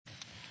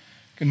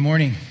Good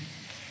morning.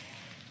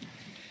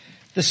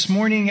 This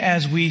morning,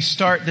 as we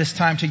start this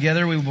time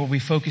together, we will be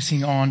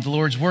focusing on the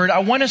Lord's Word. I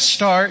want to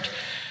start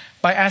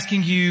by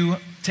asking you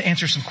to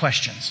answer some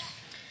questions.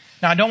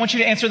 Now, I don't want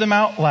you to answer them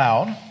out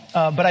loud,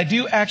 but I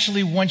do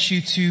actually want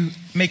you to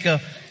make a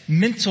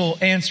mental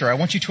answer. I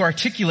want you to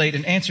articulate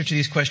an answer to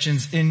these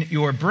questions in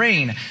your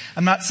brain.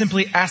 I'm not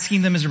simply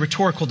asking them as a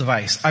rhetorical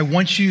device. I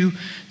want you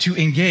to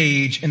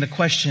engage in the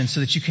question so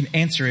that you can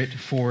answer it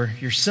for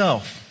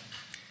yourself.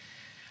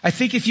 I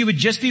think if you would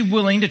just be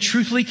willing to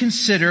truthfully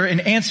consider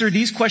and answer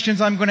these questions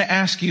I'm going to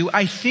ask you,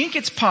 I think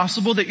it's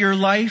possible that your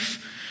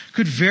life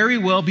could very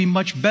well be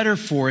much better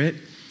for it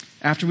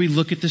after we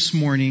look at this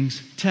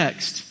morning's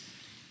text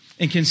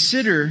and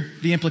consider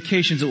the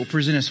implications it will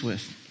present us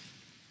with.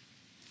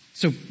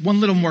 So one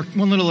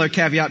little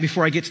caveat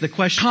before I get to the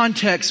question.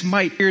 Context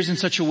might appear in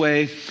such a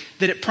way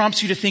that it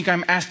prompts you to think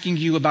I'm asking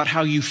you about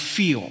how you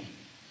feel.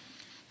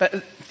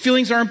 But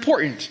feelings are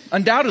important.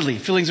 Undoubtedly,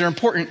 feelings are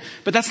important.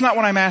 But that's not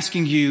what I'm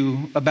asking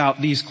you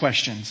about these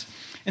questions.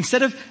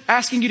 Instead of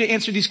asking you to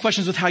answer these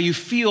questions with how you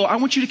feel, I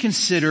want you to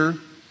consider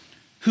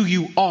who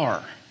you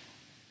are.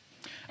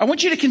 I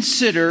want you to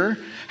consider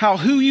how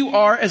who you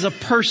are as a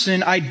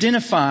person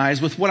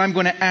identifies with what I'm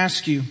going to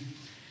ask you.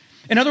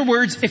 In other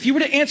words, if you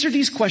were to answer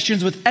these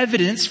questions with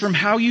evidence from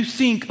how you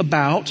think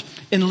about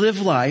and live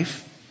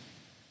life,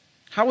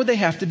 how would they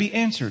have to be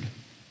answered?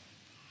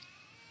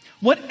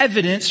 What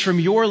evidence from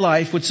your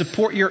life would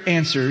support your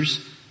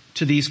answers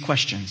to these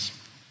questions?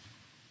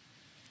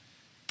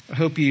 I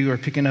hope you are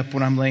picking up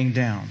what I'm laying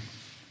down.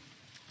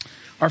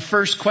 Our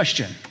first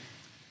question.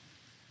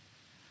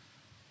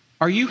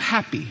 Are you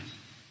happy?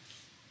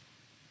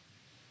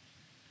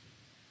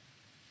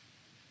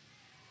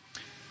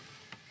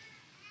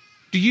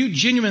 Do you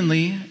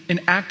genuinely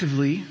and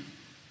actively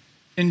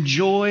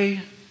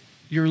enjoy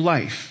your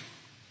life?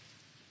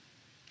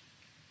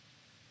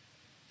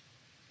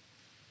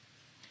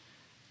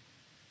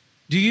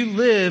 Do you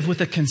live with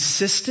a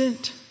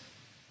consistent,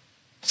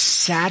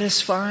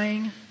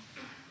 satisfying,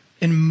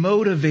 and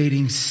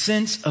motivating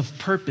sense of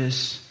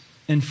purpose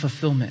and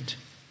fulfillment?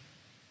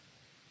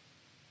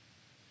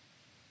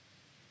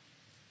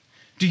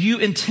 Do you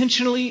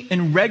intentionally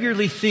and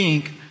regularly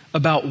think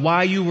about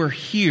why you were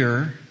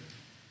here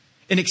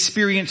and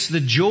experience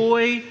the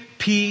joy,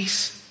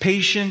 peace,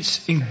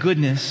 patience, and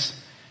goodness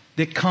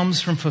that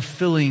comes from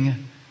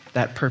fulfilling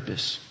that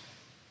purpose?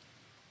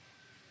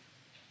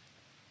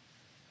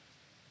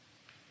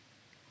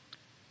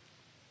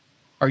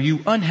 Are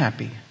you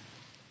unhappy?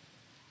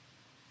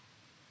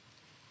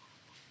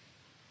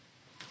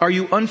 Are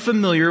you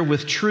unfamiliar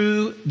with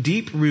true,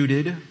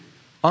 deep-rooted,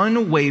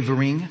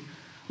 unwavering,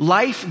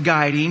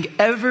 life-guiding,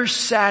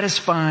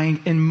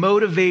 ever-satisfying, and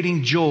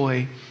motivating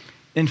joy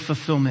and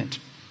fulfillment?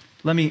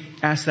 Let me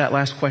ask that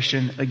last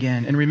question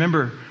again. And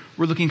remember,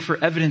 we're looking for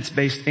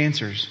evidence-based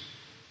answers.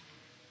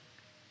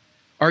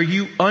 Are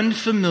you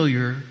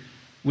unfamiliar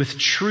with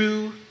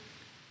true,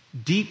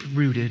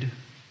 deep-rooted,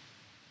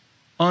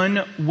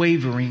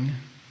 unwavering,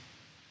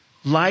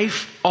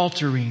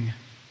 life-altering,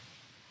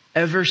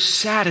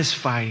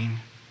 ever-satisfying,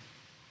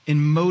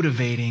 and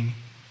motivating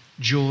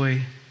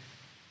joy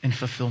and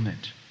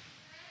fulfillment?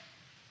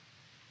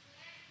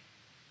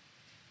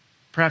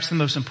 Perhaps the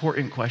most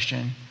important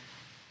question: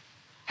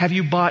 have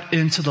you bought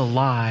into the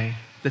lie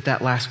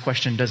that last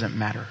question doesn't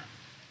matter?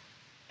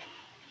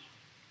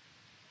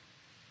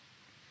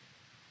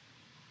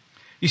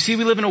 You see,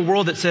 we live in a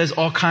world that says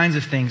all kinds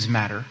of things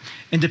matter.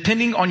 And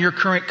depending on your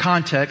current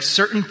context,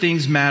 certain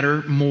things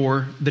matter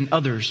more than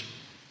others.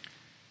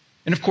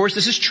 And of course,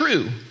 this is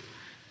true.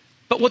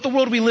 But what the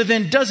world we live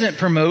in doesn't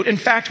promote, in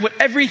fact, what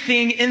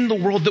everything in the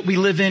world that we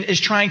live in is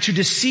trying to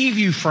deceive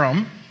you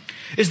from,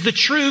 is the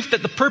truth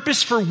that the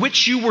purpose for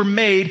which you were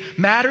made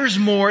matters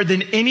more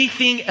than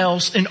anything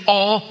else in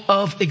all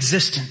of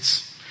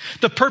existence.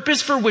 The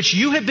purpose for which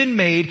you have been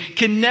made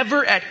can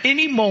never at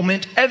any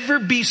moment ever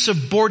be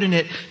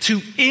subordinate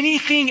to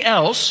anything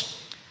else,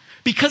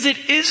 because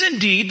it is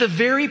indeed the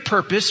very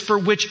purpose for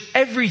which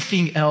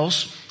everything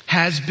else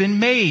has been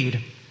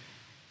made.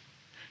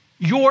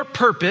 Your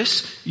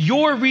purpose,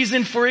 your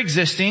reason for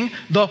existing,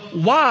 the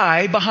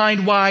why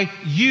behind why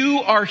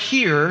you are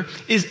here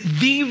is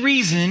the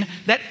reason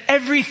that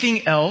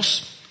everything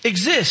else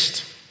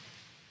exists.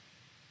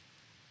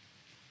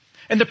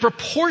 And the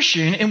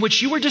proportion in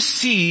which you were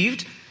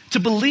deceived to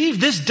believe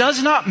this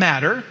does not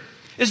matter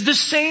is the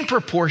same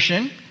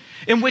proportion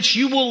in which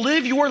you will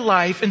live your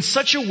life in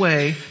such a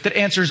way that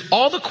answers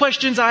all the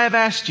questions I have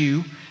asked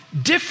you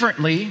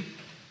differently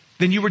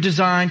than you were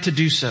designed to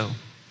do so.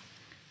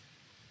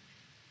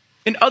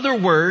 In other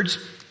words,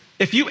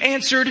 if you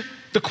answered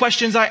the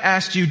questions I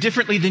asked you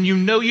differently than you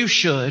know you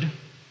should,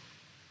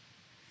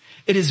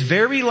 it is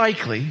very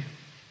likely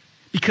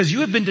because you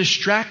have been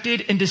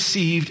distracted and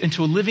deceived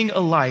into living a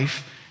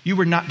life you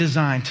were not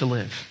designed to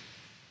live.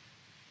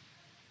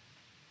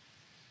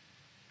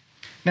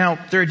 Now,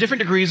 there are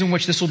different degrees in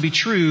which this will be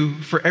true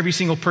for every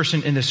single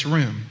person in this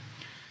room.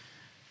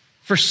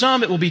 For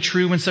some, it will be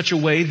true in such a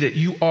way that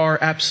you are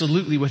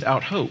absolutely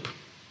without hope.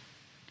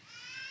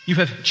 You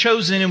have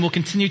chosen and will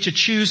continue to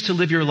choose to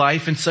live your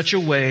life in such a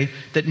way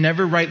that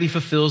never rightly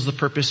fulfills the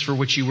purpose for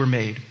which you were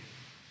made.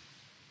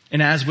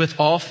 And as with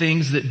all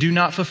things that do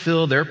not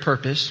fulfill their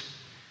purpose,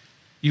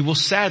 you will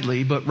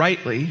sadly, but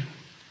rightly,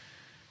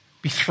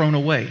 be thrown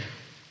away.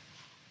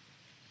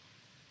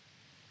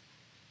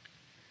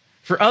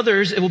 For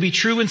others, it will be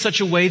true in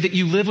such a way that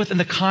you live within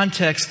the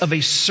context of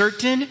a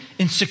certain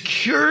and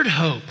secured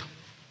hope.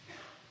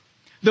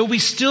 Though we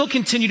still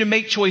continue to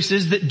make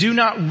choices that do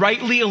not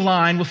rightly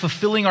align with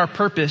fulfilling our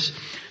purpose,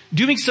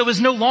 doing so is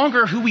no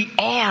longer who we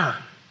are.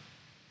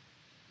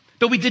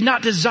 Though we did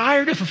not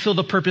desire to fulfill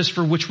the purpose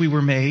for which we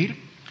were made,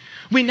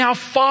 we now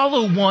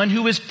follow one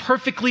who has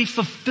perfectly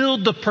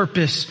fulfilled the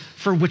purpose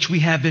for which we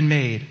have been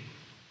made.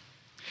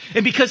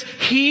 And because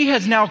he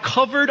has now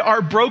covered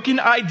our broken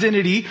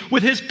identity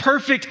with his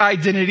perfect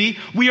identity,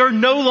 we are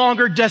no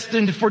longer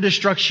destined for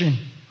destruction.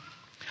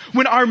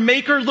 When our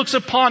Maker looks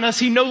upon us,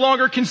 he no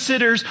longer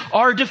considers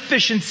our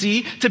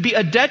deficiency to be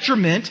a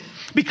detriment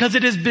because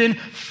it has been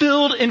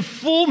filled in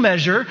full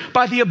measure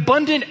by the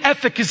abundant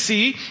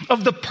efficacy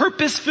of the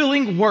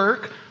purpose-filling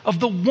work of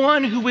the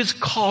one who has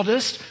called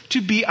us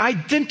to be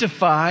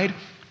identified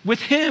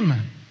with him.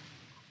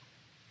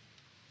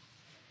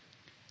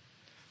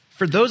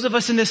 For those of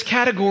us in this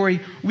category,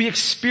 we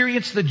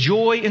experience the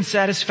joy and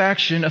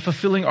satisfaction of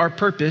fulfilling our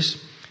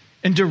purpose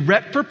in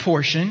direct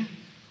proportion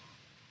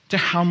to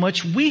how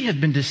much we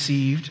have been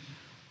deceived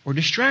or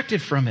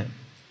distracted from it.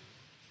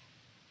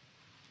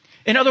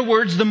 In other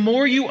words, the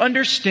more you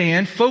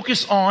understand,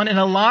 focus on, and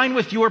align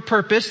with your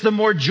purpose, the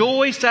more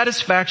joy,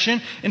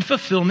 satisfaction, and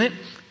fulfillment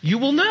you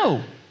will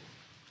know.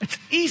 It's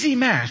easy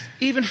math,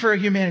 even for a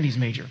humanities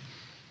major.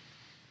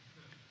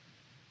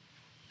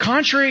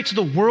 Contrary to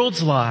the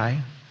world's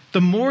lie,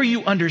 the more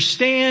you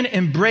understand,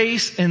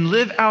 embrace, and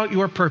live out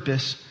your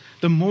purpose,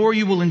 the more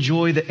you will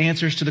enjoy the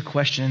answers to the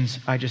questions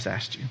I just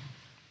asked you.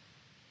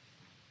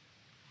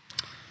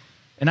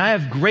 And I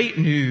have great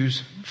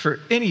news for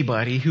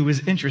anybody who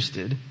is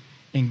interested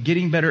in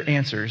getting better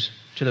answers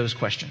to those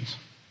questions.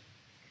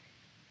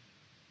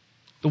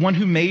 The one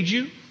who made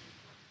you,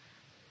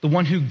 the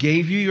one who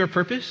gave you your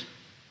purpose,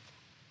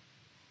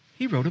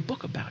 he wrote a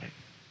book about it.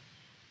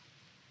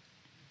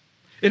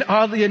 And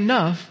oddly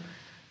enough,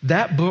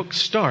 that book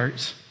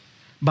starts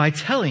by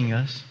telling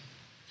us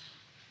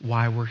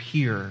why we're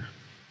here.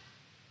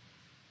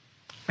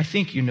 I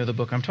think you know the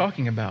book I'm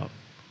talking about.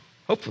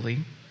 Hopefully,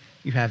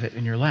 you have it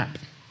in your lap.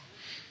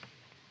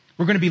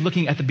 We're going to be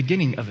looking at the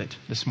beginning of it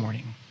this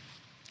morning.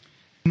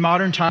 In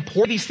modern time,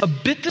 a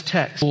bit the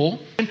text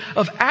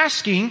of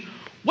asking,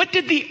 what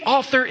did the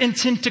author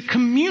intend to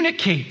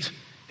communicate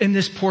in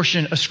this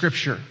portion of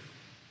Scripture?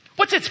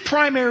 What's its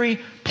primary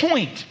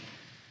point?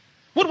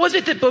 What was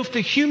it that both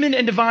the human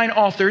and divine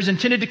authors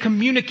intended to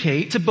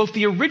communicate to both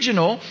the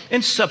original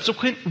and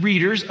subsequent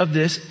readers of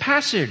this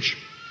passage?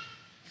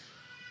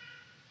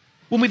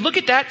 When we look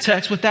at that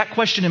text with that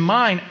question in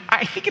mind,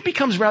 I think it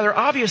becomes rather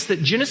obvious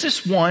that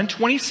Genesis 1,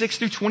 26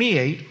 through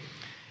 28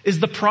 is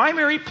the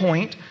primary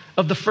point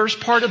of the first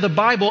part of the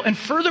Bible, and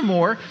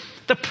furthermore,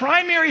 the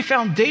primary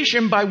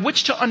foundation by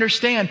which to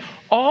understand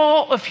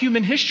all of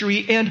human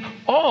history and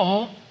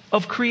all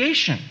of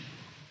creation.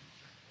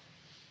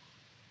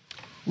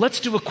 Let's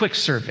do a quick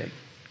survey.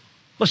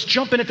 Let's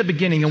jump in at the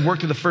beginning and work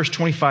through the first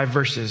 25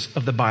 verses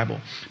of the Bible.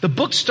 The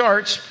book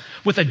starts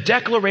with a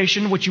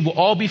declaration, which you will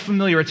all be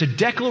familiar. It's a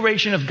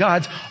declaration of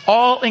God's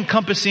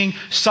all-encompassing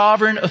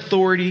sovereign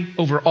authority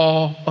over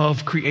all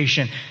of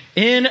creation.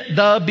 In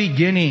the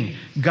beginning,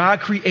 God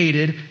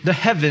created the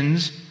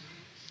heavens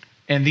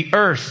and the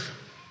earth.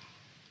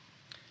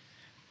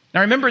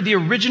 Now remember, the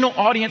original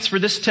audience for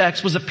this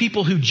text was a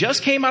people who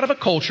just came out of a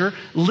culture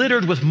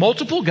littered with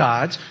multiple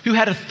gods who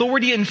had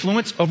authority and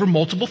influence over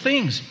multiple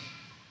things.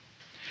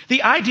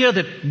 The idea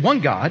that one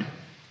God,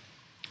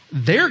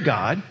 their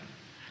God,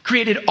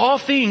 created all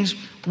things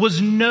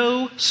was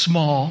no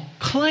small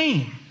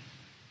claim.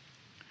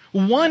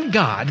 One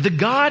God, the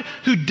God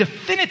who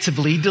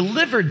definitively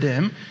delivered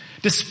them,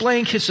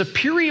 displaying his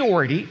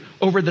superiority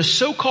over the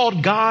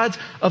so-called gods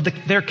of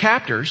their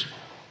captors,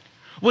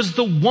 was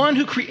the one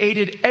who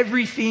created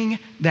everything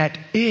that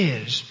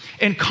is.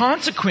 And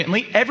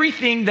consequently,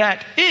 everything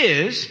that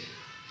is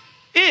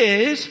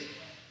his.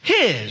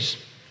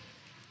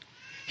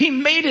 He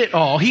made it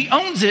all. He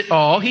owns it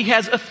all. He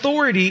has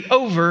authority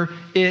over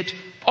it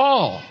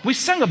all. We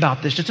sang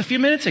about this just a few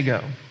minutes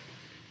ago.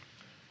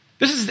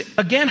 This is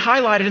again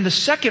highlighted in the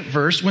second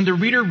verse when the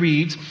reader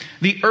reads,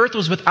 "The earth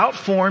was without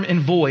form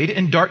and void,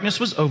 and darkness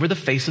was over the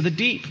face of the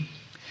deep.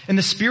 And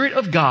the Spirit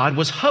of God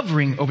was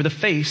hovering over the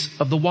face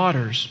of the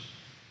waters."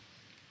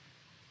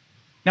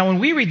 Now when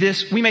we read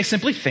this, we may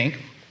simply think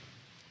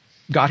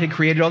God had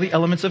created all the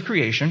elements of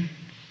creation,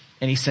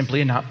 and he simply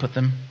had not put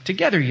them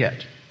together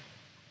yet.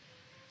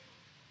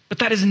 But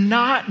that is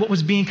not what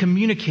was being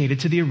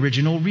communicated to the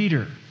original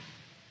reader.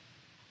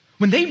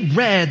 When they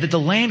read that the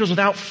land was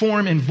without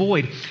form and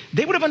void,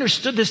 they would have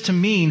understood this to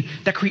mean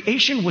that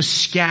creation was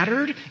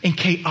scattered and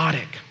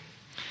chaotic.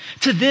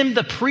 To them,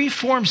 the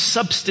preformed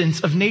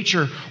substance of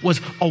nature was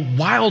a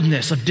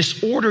wildness of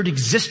disordered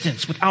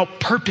existence without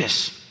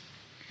purpose.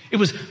 It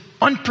was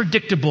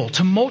unpredictable,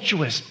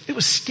 tumultuous. It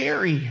was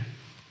scary.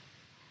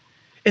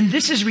 And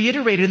this is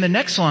reiterated in the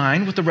next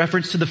line with the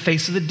reference to the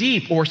face of the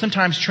deep, or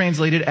sometimes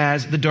translated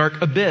as the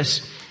dark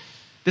abyss.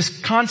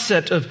 This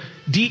concept of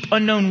deep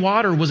unknown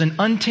water was an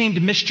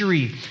untamed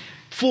mystery,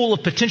 full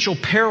of potential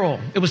peril.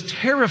 It was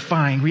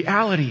terrifying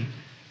reality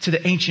to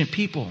the ancient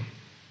people.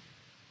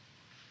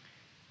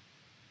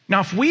 Now,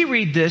 if we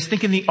read this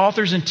thinking the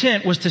author's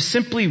intent was to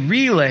simply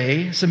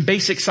relay some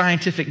basic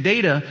scientific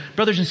data,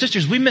 brothers and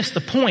sisters, we missed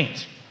the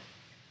point.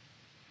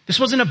 This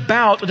wasn't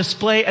about a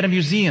display at a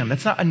museum.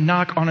 That's not a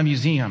knock on a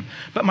museum.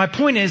 But my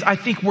point is, I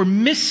think we're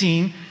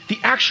missing the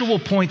actual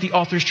point the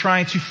author's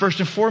trying to first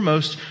and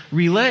foremost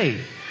relay.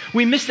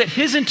 We miss that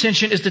his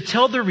intention is to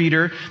tell the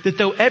reader that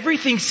though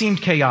everything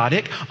seemed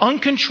chaotic,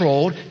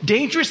 uncontrolled,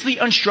 dangerously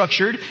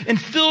unstructured,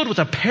 and filled with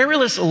a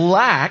perilous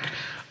lack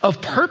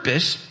of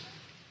purpose,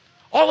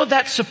 all of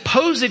that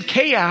supposed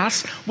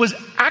chaos was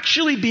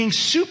actually being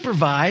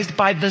supervised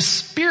by the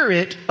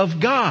Spirit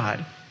of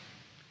God.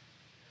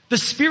 The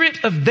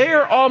Spirit of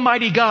their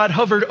Almighty God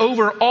hovered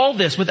over all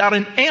this without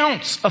an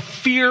ounce of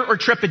fear or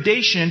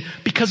trepidation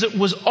because it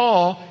was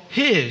all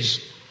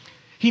His.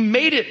 He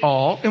made it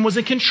all and was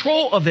in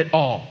control of it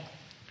all.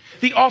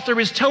 The author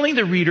is telling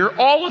the reader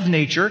all of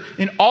nature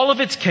in all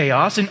of its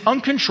chaos and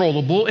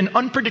uncontrollable and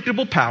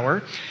unpredictable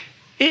power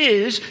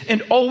is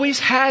and always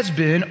has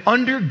been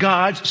under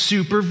God's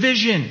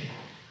supervision,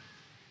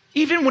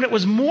 even when it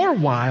was more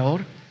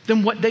wild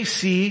than what they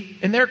see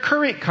in their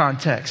current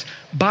context.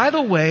 By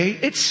the way,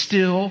 it's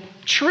still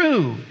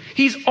true.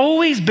 He's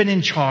always been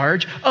in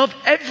charge of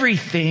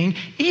everything,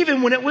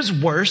 even when it was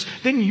worse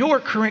than your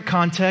current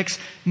context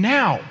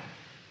now.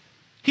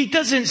 He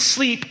doesn't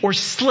sleep or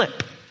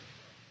slip.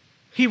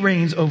 He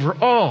reigns over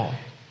all.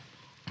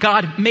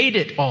 God made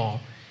it all,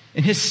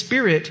 and His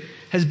Spirit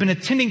has been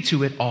attending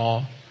to it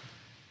all,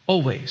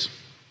 always.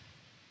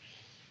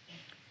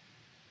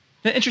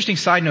 An interesting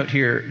side note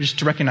here, just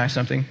to recognize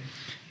something.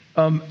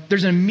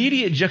 There's an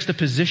immediate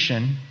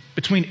juxtaposition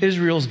between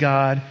Israel's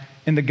God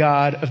and the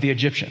God of the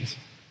Egyptians.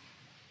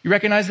 You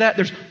recognize that?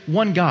 There's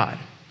one God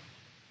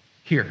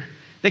here.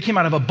 They came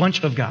out of a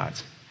bunch of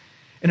gods.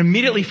 And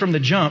immediately from the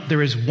jump,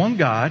 there is one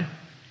God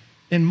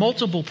in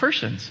multiple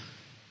persons.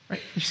 Right?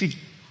 You see,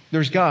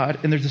 there's God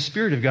and there's the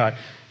Spirit of God.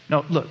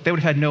 Now, look, they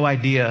would have had no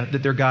idea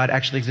that their God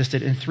actually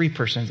existed in three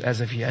persons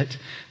as of yet.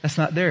 That's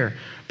not there.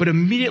 But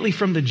immediately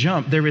from the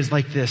jump, there is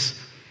like this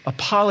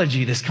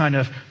apology, this kind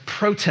of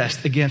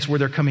protest against where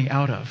they're coming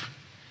out of.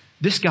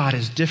 This God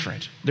is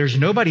different. There's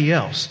nobody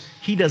else.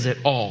 He does it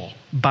all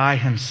by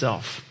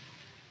Himself.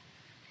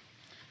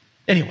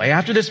 Anyway,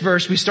 after this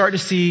verse, we start to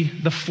see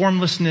the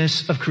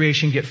formlessness of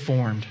creation get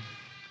formed.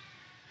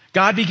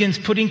 God begins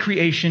putting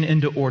creation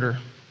into order.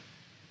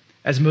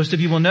 As most of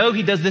you will know,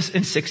 He does this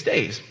in 6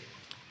 days.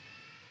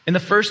 In the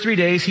first 3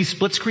 days, He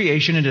splits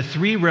creation into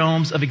 3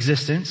 realms of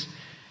existence.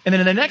 And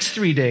then in the next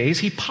 3 days,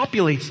 He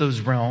populates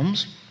those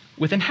realms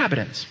with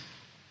inhabitants.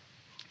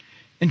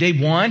 In day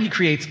 1, He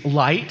creates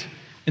light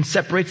and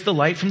separates the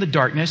light from the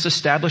darkness,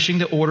 establishing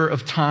the order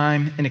of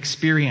time and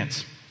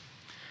experience.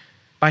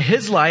 By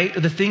His light,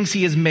 the things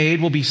He has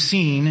made will be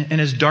seen, and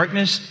as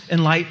darkness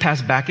and light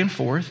pass back and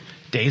forth,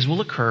 days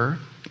will occur,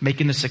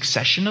 marking the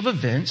succession of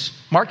events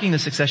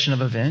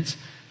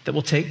that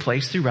will take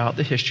place throughout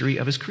the history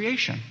of His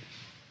creation.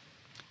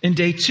 In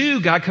day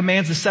 2, God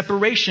commands the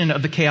separation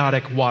of the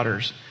chaotic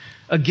waters,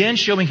 again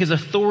showing His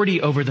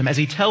authority over them as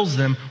He tells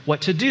them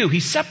what to do. He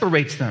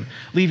separates them,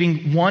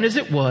 leaving one as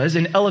it was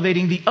and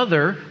elevating the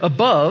other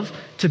above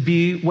to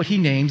be what He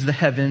names the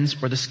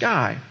heavens or the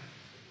sky.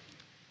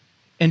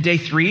 In day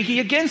 3, He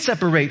again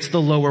separates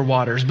the lower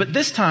waters, but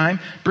this time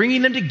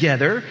bringing them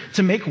together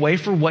to make way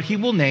for what He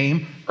will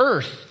name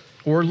earth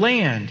or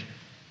land.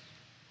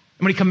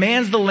 And when He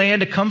commands the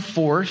land to come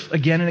forth,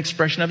 again an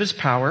expression of His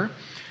power,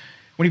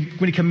 when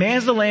he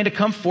commands the land to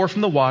come forth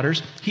from the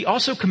waters, He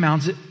also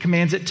commands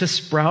it to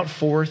sprout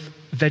forth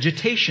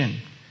vegetation,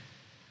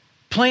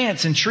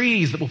 plants and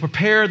trees that will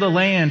prepare the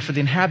land for the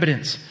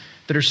inhabitants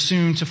that are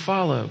soon to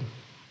follow.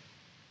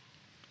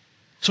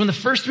 So in the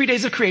first 3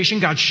 days of creation,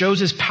 God shows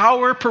His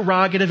power,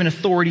 prerogative, and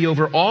authority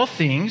over all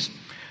things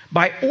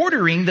by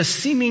ordering the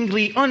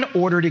seemingly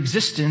unordered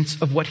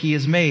existence of what He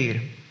has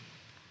made.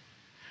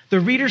 The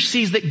reader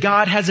sees that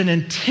God has an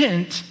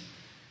intent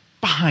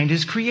behind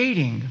His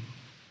creating.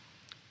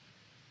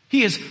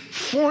 He is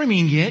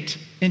forming it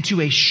into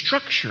a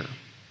structure,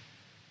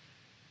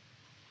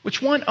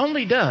 which one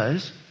only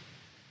does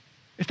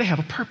if they have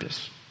a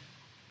purpose.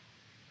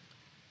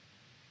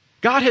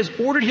 God has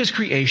ordered His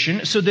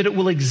creation so that it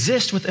will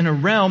exist within a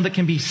realm that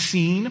can be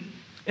seen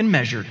and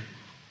measured.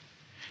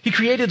 He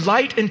created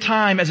light and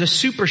time as a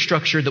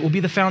superstructure that will be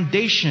the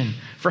foundation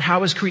for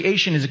how His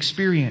creation is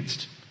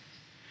experienced.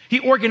 He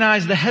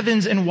organized the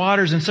heavens and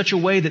waters in such a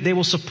way that they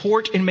will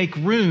support and make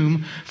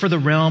room for the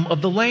realm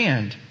of the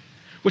land,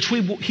 which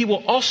He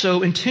will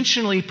also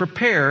intentionally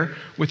prepare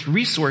with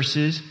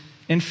resources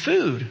and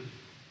food.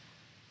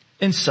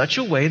 in such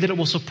a way that it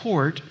will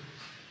support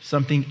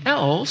something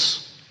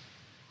else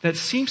that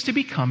seems to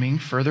be coming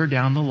further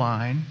down the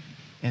line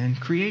in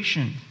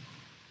creation.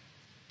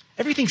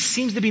 Everything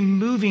seems to be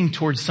moving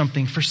towards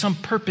something for some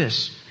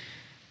purpose.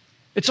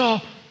 It's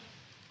all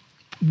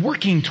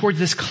working towards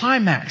this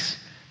climax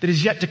that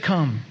is yet to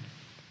come.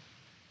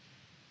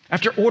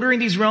 After ordering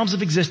these realms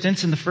of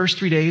existence in the first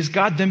 3 days,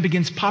 God then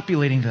begins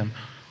populating them.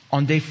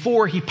 On day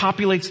 4, he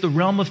populates the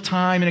realm of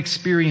time and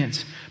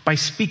experience by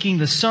speaking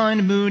the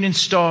sun, moon, and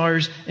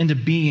stars into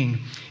being.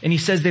 And he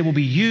says they will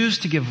be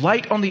used to give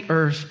light on the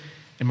earth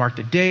and mark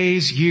the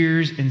days,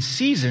 years, and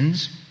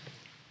seasons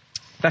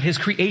that his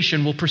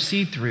creation will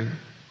proceed through.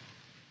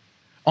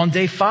 On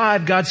day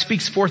 5, God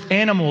speaks forth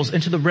animals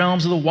into the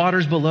realms of the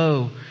waters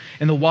below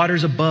and the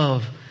waters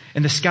above,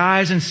 and the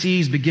skies and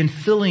seas begin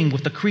filling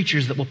with the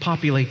creatures that will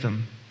populate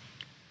them.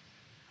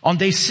 On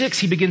day 6,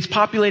 he begins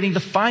populating the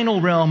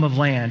final realm of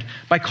land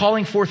by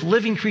calling forth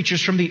living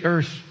creatures from the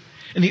earth.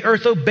 And the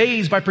earth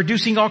obeys by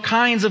producing all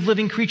kinds of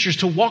living creatures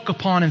to walk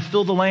upon and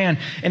fill the land.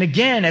 And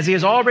again, as he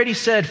has already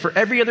said for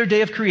every other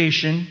day of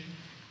creation,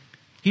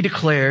 he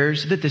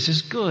declares that this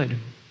is good.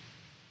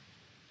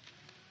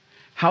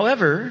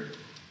 However,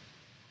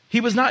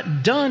 he was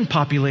not done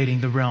populating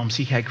the realms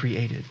he had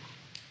created.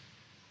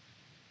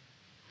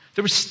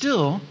 There was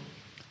still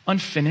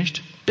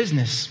unfinished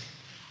business.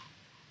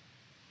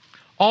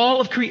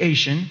 All of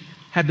creation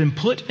had been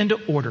put into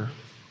order.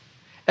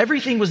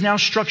 Everything was now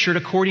structured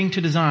according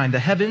to design. The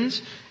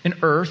heavens and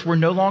earth were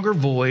no longer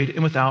void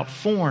and without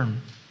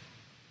form.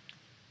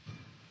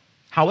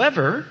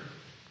 However,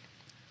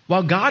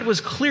 while God was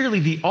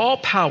clearly the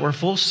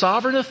all-powerful,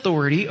 sovereign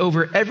authority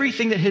over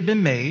everything that had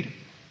been made,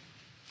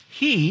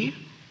 he,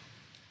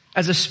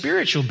 as a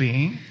spiritual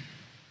being,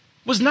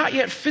 was not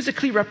yet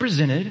physically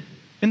represented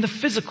in the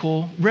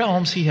physical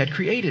realms he had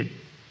created.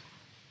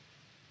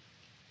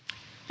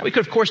 Now, we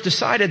could, of course,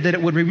 decided that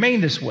it would remain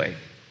this way.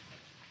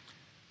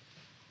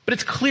 But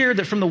it's clear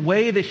that from the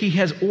way that he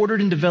has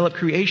ordered and developed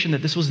creation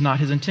that this was not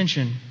his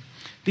intention.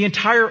 The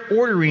entire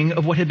ordering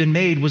of what had been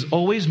made was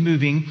always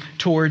moving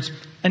towards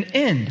an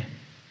end.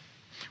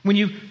 When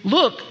you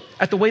look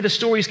at the way the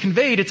story is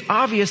conveyed, it's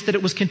obvious that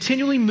it was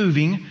continually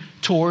moving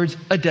towards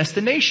a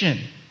destination.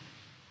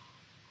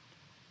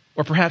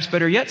 Or perhaps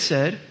better yet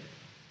said,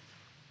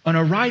 an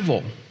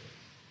arrival.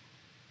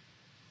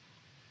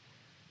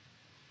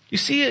 You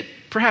see it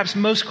perhaps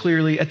most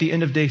clearly at the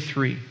end of day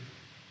 3.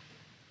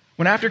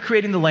 When after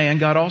creating the land,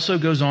 God also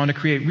goes on to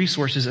create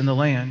resources in the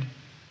land.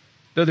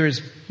 Though there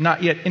is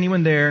not yet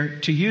anyone there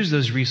to use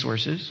those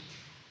resources,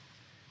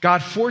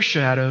 God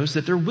foreshadows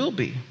that there will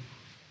be.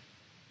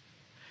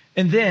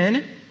 And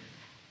then,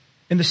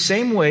 in the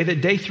same way that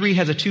day 3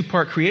 has a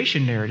 2-part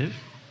creation narrative,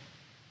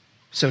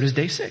 so does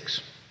day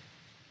 6.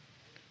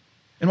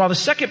 And while the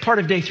second part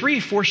of day 3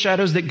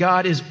 foreshadows that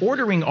God is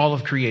ordering all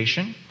of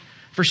creation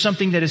for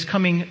something that is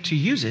coming to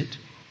use it,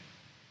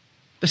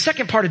 the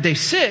second part of day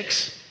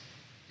 6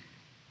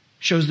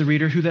 shows the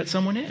reader who that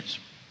someone is.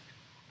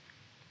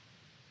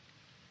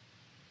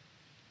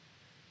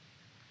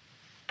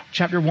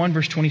 Chapter 1,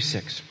 verse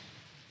 26.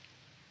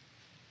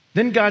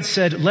 Then God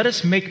said, "Let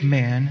us make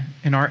man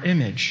in our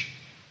image,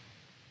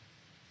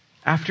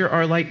 after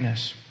our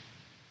likeness.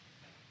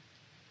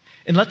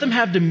 And let them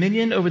have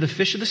dominion over the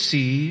fish of the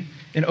sea,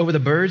 and over the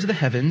birds of the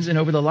heavens, and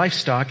over the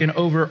livestock, and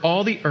over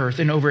all the earth,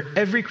 and over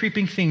every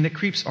creeping thing that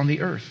creeps on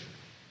the earth."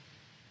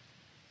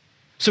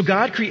 So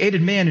God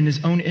created man in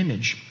his own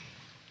image.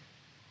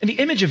 In the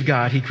image of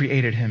God, he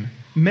created him.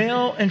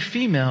 Male and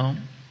female,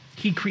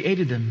 he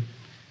created them.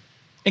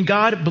 And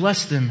God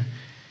blessed them.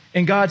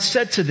 And God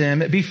said to them,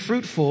 "Be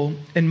fruitful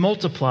and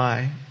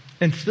multiply,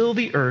 and fill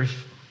the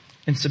earth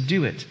and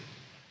subdue it,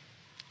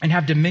 and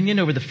have dominion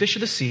over the fish of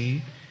the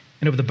sea,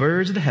 and over the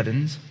birds of the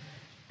heavens,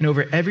 and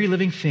over every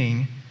living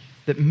thing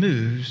that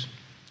moves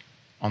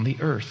on the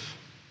earth."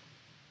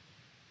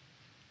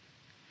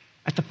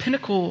 At the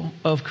pinnacle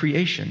of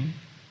creation,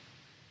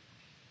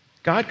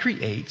 God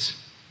creates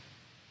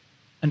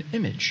an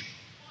image,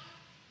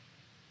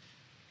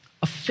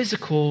 a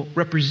physical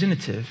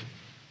representative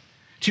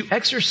to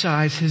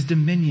exercise his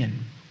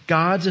dominion,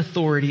 God's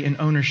authority and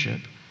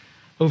ownership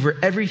over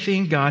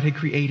everything God had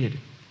created.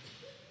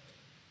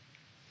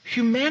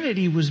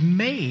 Humanity was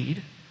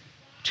made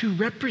to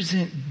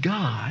represent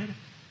God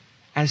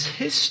as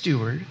his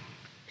steward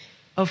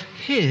of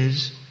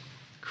his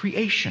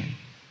creation.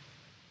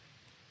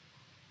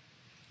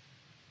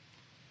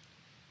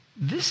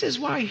 This is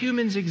why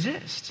humans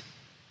exist.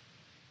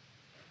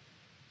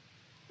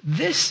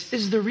 This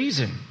is the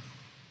reason.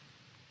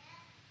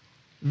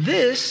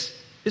 This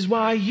is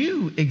why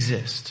you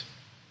exist.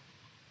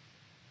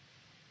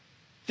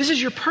 This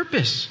is your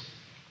purpose.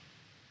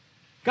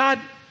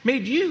 God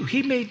made you.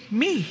 He made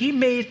me. He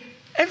made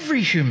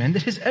every human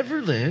that has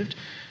ever lived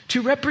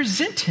to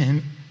represent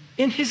him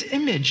in his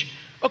image,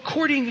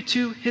 according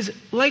to his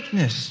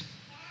likeness,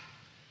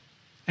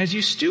 as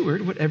you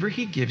steward whatever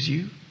he gives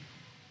you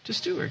to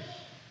steward.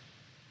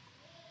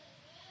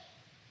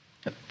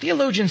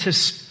 Theologians have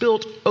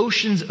spilt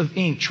oceans of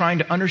ink trying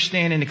to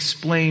understand and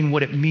explain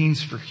what it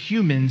means for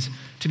humans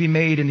to be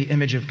made in the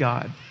image of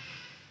God.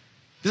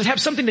 Does it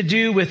have something to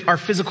do with our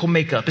physical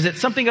makeup? Is it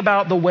something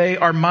about the way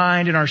our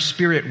mind and our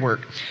spirit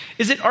work?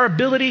 Is it our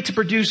ability to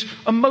produce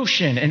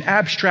emotion and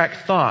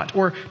abstract thought,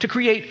 or to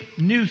create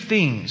new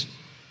things?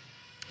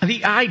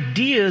 The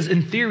ideas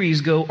and theories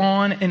go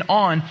on,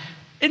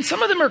 and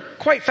some of them are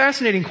quite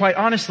fascinating, quite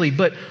honestly.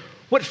 But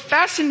what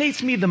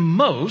fascinates me the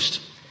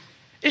most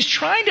is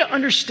trying to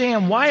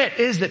understand why it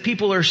is that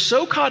people are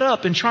so caught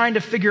up in trying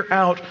to figure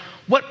out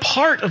what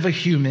part of a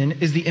human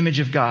is the image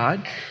of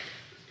God,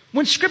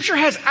 when Scripture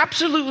has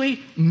absolutely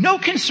no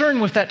concern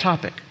with that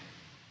topic.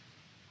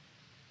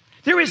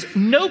 There is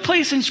no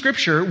place in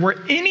Scripture where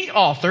any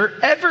author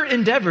ever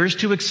endeavors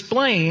to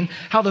explain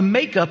how the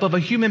makeup of a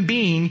human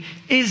being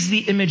is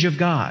the image of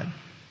God.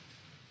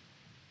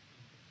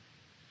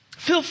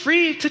 Feel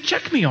free to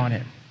check me on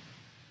it.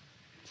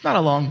 It's not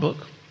a long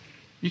book.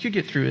 You could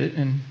get through it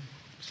in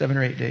 7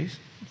 or 8 days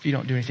if you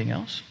don't do anything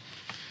else.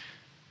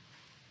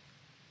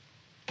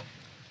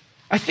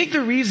 I think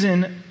the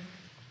reason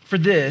for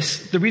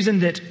this, the reason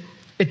that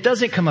it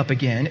doesn't come up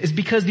again, is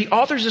because the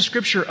authors of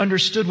Scripture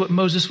understood what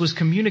Moses was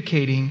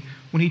communicating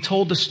when he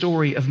told the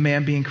story of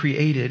man being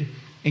created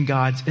in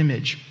God's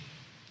image.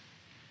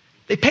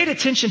 They paid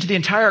attention to the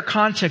entire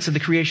context of the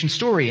creation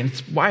story, and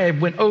it's why I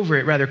went over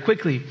it rather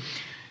quickly.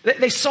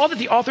 They saw that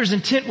the author's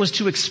intent was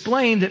to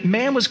explain that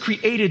man was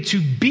created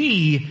to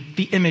be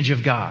the image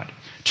of God,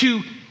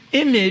 to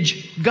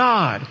image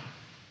God.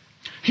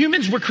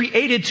 Humans were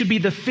created to be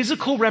the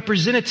physical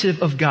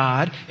representative of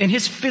God in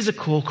His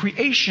physical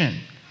creation.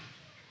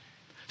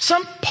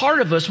 Some part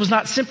of us was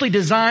not simply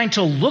designed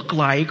to look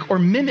like or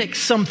mimic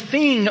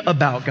something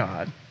about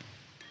God.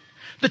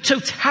 The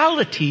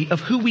totality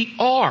of who we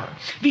are,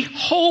 the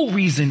whole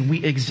reason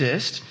we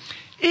exist,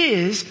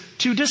 is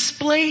to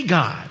display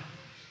God,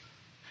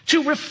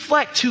 to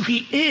reflect who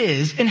He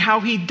is and how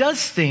He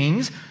does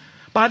things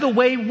by the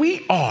way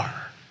we are,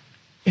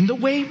 in the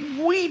way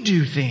we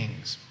do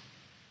things.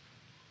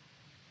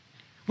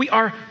 We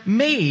are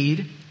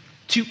made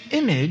to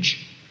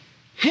image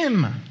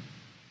Him,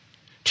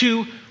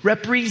 to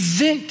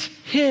represent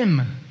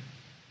Him,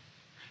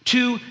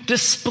 to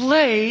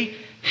display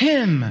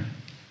Him.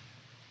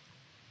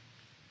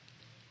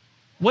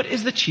 What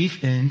is the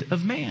chief end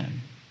of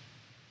man?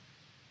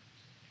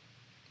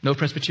 No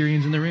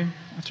Presbyterians in the room?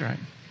 That's all right.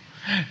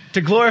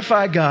 To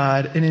glorify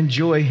God and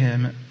enjoy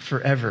Him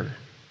forever.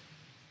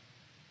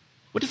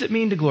 What does it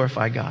mean to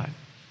glorify God?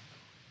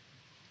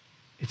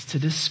 It's to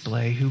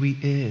display who He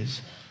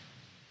is,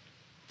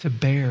 to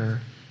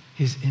bear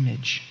His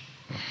image.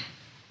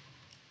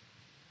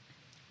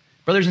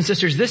 Brothers and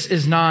sisters, this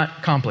is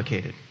not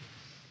complicated.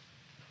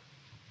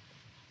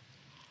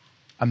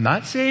 I'm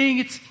not saying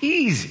it's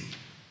easy,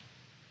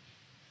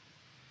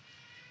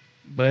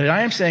 but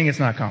I am saying it's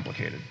not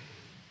complicated.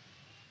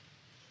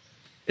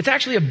 It's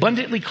actually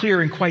abundantly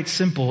clear and quite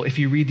simple if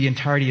you read the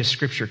entirety of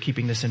Scripture,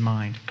 keeping this in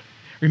mind.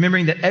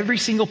 Remembering that every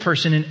single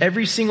person and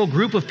every single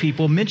group of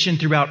people mentioned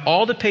throughout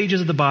all the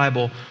pages of the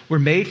Bible were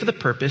made for the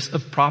purpose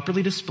of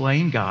properly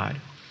displaying God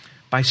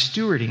by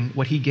stewarding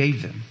what He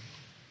gave them.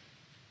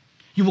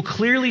 You will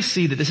clearly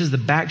see that this is the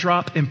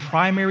backdrop and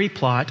primary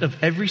plot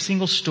of every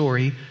single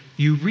story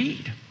you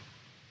read.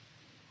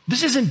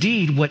 This is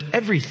indeed what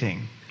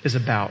everything is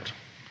about.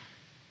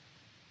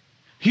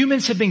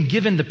 Humans have been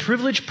given the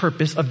privileged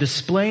purpose of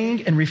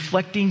displaying and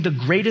reflecting the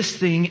greatest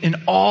thing in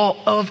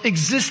all of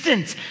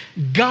existence,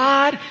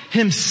 God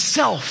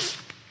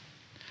Himself,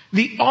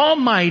 the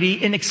almighty,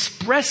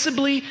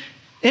 inexpressibly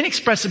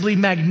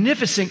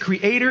magnificent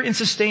creator and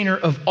sustainer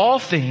of all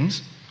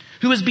things,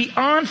 who is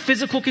beyond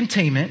physical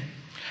containment,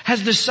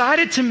 has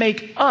decided to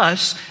make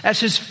us as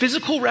His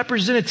physical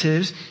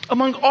representatives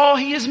among all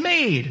He has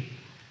made.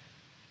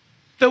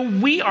 Though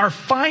we are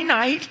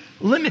finite,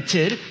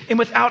 limited, and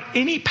without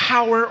any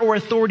power or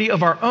authority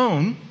of our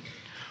own,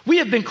 we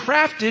have been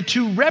crafted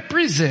to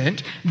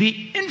represent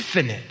the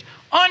infinite,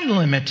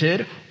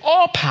 unlimited,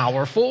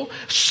 all-powerful,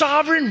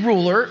 sovereign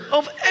ruler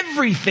of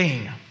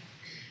everything.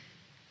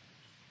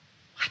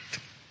 What?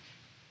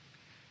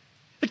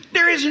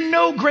 There is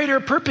no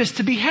greater purpose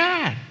to be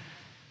had.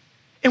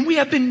 And we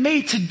have been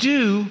made to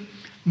do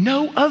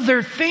no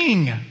other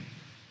thing.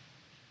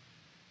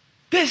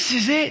 This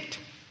is it.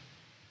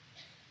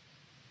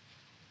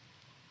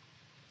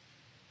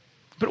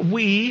 But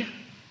we,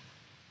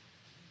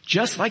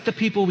 just like the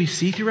people we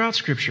see throughout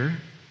Scripture,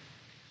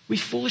 we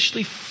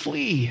foolishly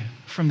flee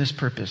from this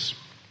purpose.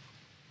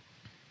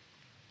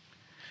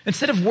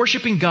 Instead of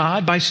worshiping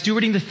God by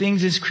stewarding the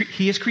things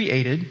He has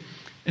created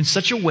in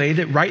such a way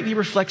that rightly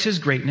reflects His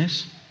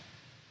greatness,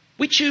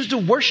 we choose to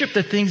worship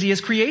the things He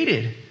has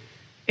created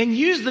and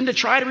use them to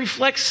try to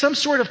reflect some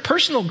sort of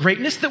personal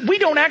greatness that we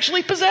don't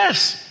actually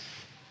possess.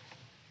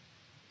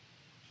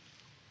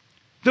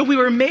 Though we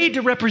were made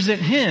to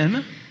represent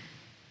Him,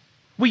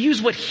 we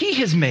use what He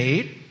has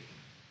made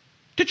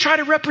to try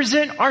to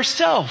represent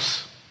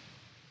ourselves.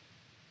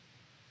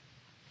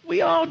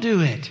 We all do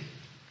it.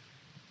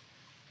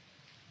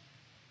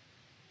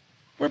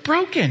 We're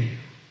broken.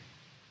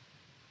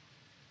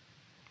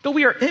 Though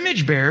we are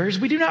image bearers,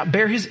 we do not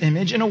bear his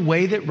image in a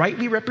way that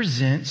rightly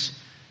represents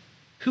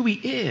who he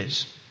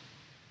is.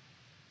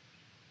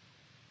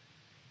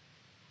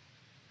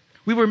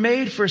 We were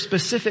made for a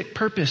specific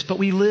purpose, but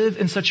we live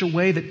in such a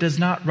way that does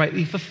not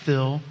rightly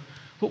fulfill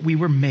what we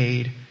were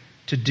made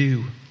to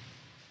do.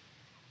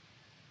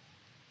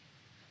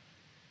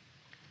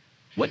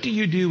 What do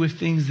you do with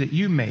things that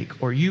you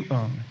make or you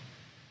own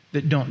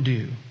that don't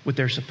do what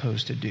they're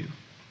supposed to do?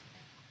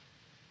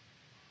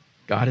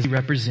 God does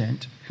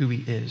represent who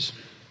he is.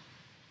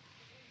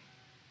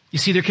 You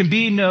see, there can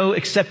be no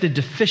accepted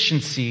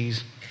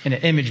deficiencies in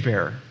an image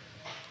bearer,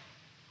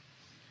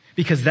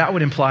 because that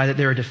would imply that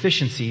there are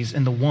deficiencies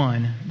in the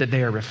one that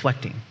they are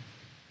reflecting.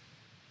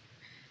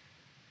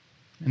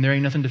 And there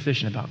ain't nothing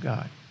deficient about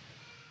God.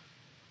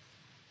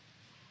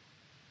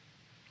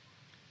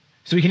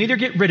 So we can either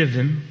get rid of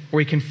them or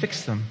we can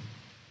fix them.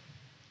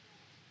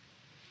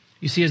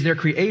 You see, as their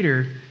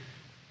creator,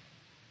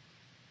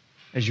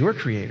 as your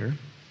creator,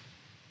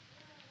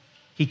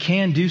 he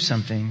can do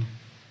something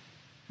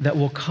that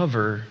will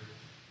cover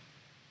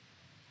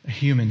a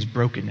human's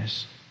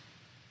brokenness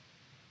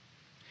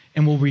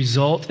and will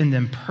result in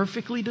them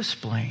perfectly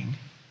displaying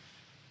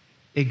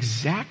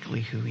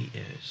exactly who he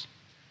is,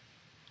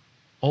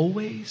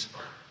 always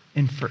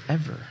and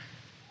forever,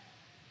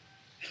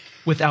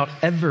 without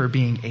ever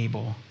being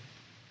able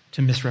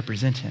to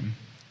misrepresent him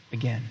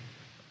again.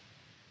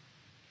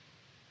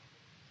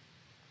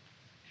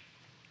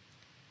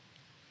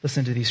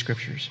 Listen to these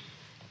scriptures.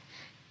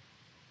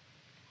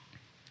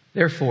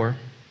 Therefore,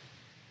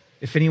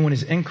 if anyone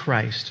is in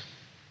Christ,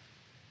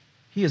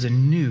 he is a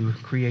new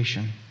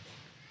creation.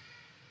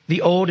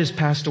 The old has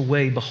passed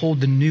away.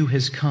 Behold, the new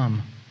has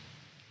come.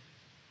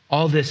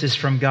 All this is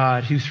from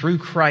God, who through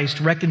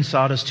Christ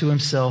reconciled us to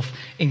himself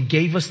and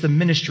gave us the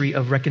ministry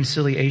of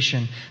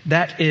reconciliation.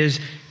 That is,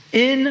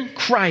 in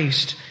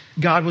Christ,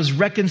 God was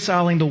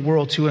reconciling the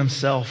world to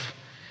himself,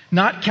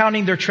 not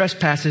counting their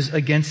trespasses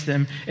against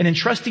them, and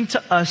entrusting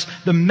to us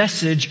the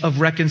message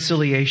of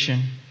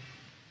reconciliation.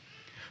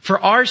 For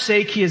our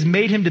sake, he has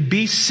made him to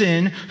be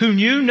sin who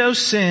knew no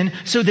sin,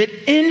 so that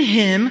in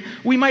him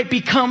we might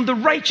become the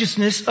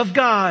righteousness of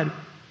God.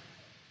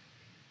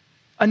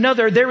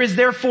 Another, there is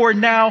therefore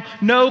now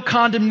no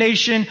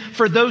condemnation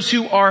for those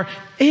who are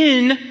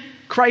in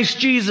Christ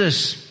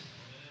Jesus.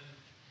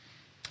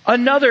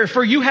 Another,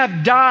 for you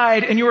have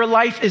died and your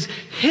life is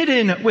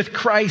hidden with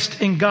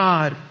Christ in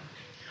God.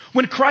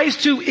 When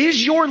Christ, who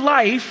is your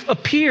life,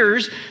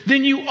 appears,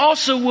 then you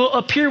also will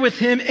appear with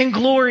him in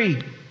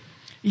glory.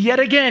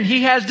 Yet again,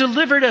 he has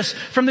delivered us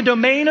from the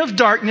domain of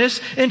darkness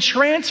and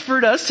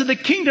transferred us to the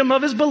kingdom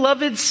of his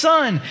beloved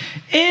Son,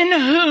 in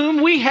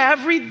whom we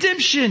have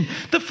redemption,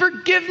 the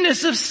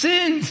forgiveness of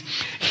sins.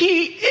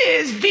 He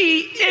is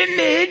the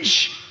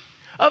image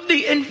of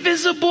the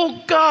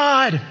invisible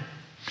God,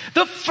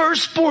 the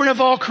firstborn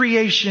of all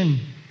creation.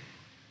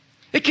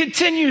 It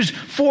continues,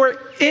 for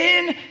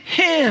in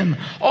him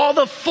all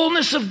the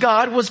fullness of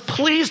God was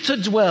pleased to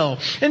dwell,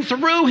 and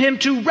through him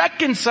to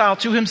reconcile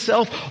to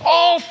himself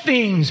all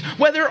things,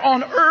 whether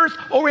on earth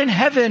or in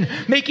heaven,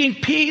 making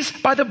peace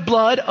by the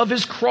blood of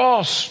his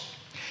cross.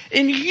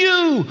 And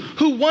you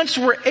who once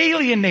were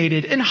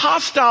alienated and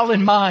hostile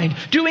in mind,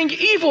 doing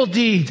evil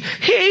deeds,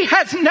 he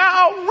has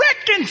now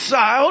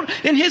reconciled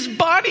in his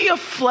body of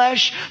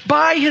flesh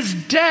by his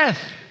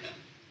death,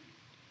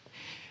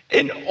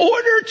 in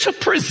order to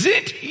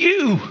present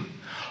you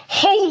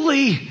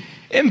holy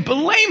and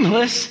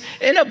blameless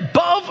and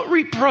above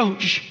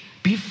reproach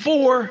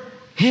before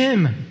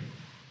him.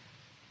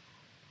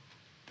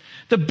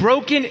 The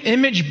broken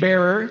image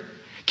bearer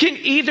can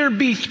either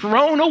be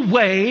thrown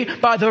away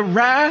by the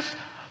wrath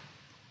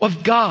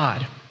of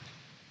God,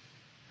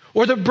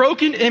 or the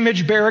broken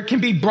image bearer can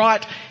be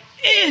brought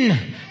in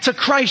to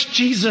Christ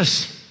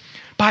Jesus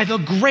by the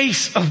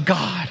grace of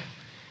God.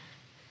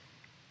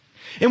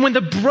 And when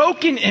the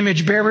broken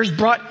image bearer is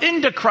brought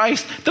into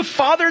Christ, the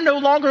Father no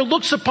longer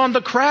looks upon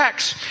the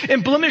cracks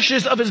and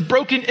blemishes of his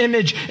broken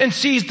image and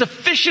sees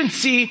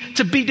deficiency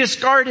to be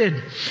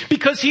discarded,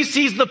 because he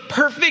sees the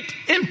perfect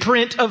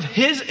imprint of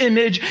his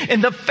image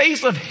in the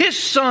face of his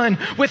Son,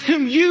 with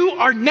whom you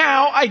are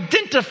now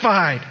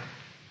identified.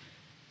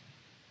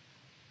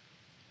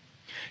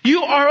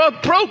 You are a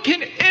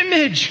broken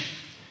image,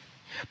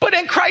 but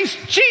in Christ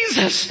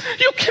Jesus,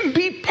 you can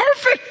be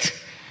perfect.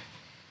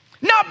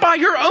 Not by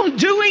your own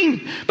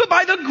doing, but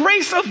by the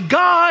grace of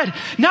God.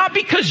 Not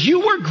because you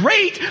were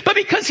great, but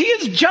because he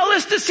is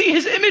jealous to see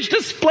his image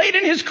displayed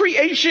in his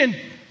creation.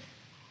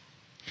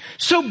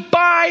 So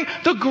by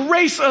the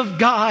grace of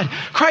God,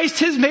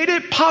 Christ has made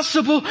it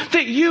possible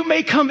that you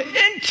may come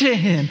into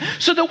him,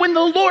 so that when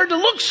the Lord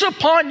looks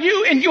upon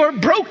you in your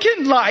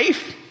broken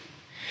life,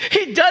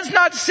 he does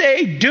not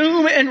say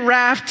doom and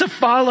wrath to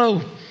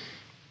follow.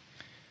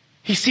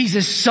 He sees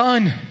his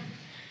Son.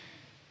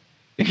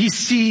 And he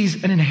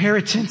sees an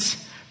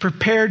inheritance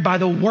prepared by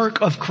the work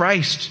of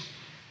Christ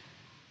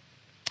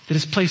that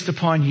is placed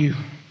upon you.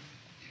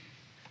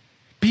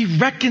 Be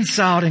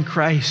reconciled in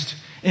Christ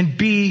and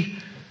be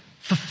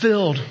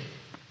fulfilled.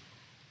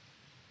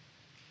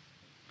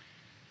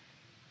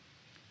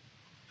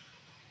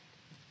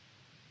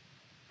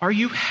 Are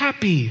you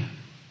happy?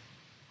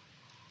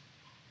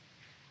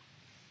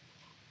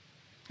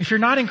 If you're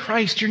not in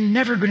Christ, you're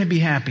never going to be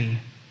happy,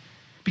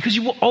 because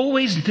you will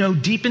always know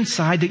deep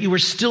inside that you are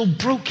still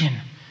broken,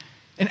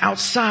 and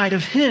outside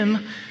of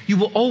Him, you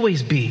will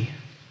always be.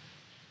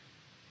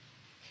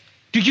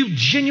 Do you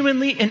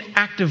genuinely and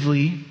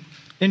actively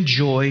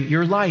enjoy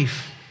your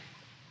life?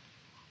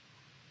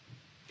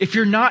 If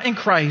you're not in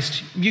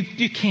Christ,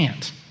 you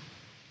can't.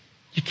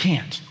 You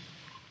can't.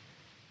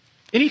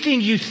 Anything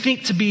you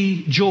think to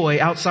be joy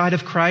outside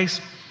of Christ,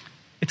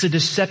 it's a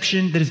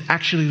deception that is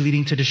actually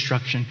leading to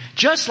destruction.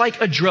 Just like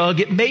a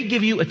drug, it may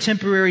give you a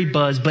temporary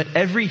buzz, but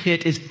every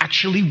hit is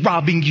actually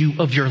robbing you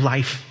of your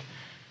life.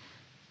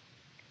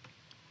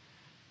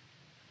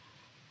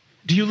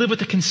 Do you live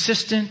with a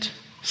consistent,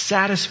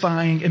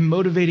 satisfying, and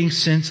motivating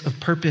sense of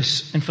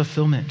purpose and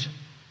fulfillment?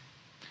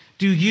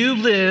 Do you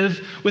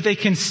live with a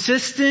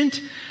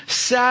consistent,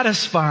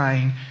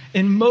 satisfying,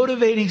 and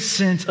motivating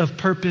sense of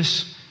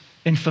purpose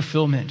and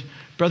fulfillment?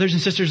 Brothers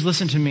and sisters,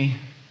 listen to me.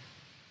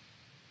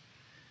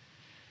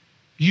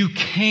 You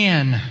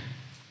can.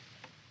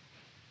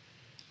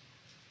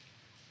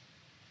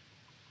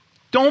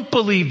 Don't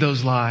believe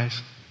those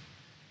lies.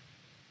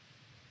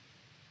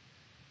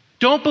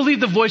 Don't believe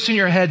the voice in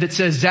your head that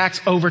says,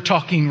 Zach's over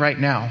talking right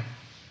now.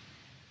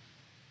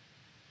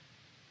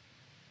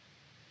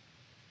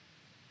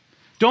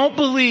 Don't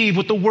believe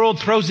what the world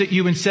throws at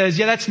you and says,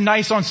 yeah, that's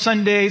nice on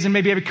Sundays and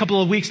maybe every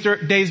couple of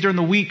days during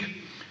the week,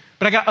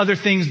 but I got other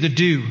things to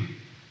do.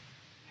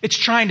 It's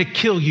trying to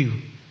kill you.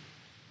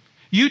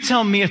 You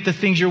tell me if the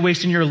things you're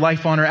wasting your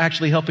life on are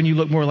actually helping you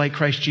look more like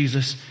Christ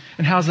Jesus.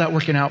 And how's that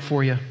working out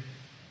for you?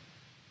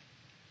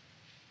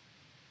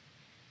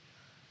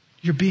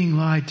 You're being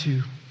lied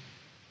to.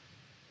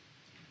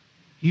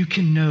 You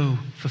can know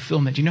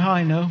fulfillment. Do you know how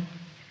I know?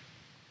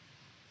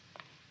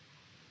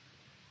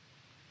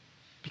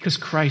 Because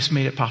Christ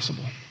made it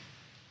possible.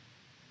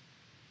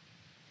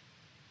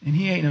 And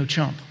He ain't no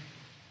chump.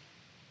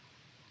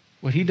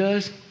 What He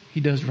does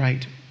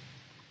right.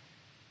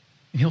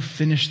 And He'll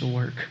finish the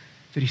work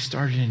that He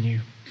started in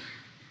you.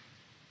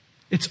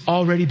 It's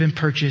already been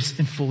purchased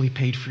and fully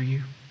paid for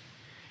you.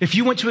 If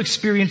you want to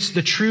experience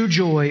the true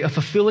joy of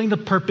fulfilling the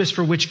purpose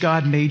for which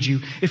God made you,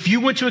 if you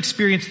want to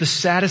experience the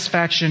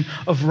satisfaction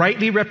of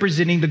rightly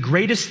representing the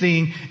greatest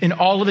thing in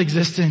all of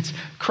existence,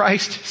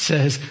 Christ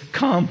says,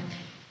 come.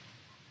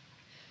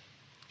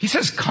 He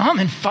says, come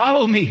and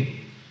follow me.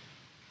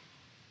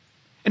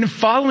 And in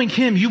following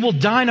Him, you will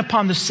dine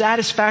upon the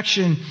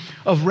satisfaction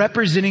of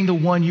representing the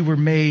one you were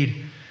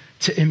made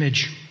to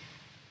image.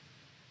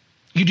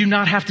 You do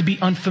not have to be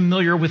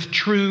unfamiliar with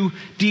true,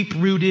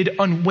 deep-rooted,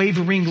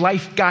 unwavering,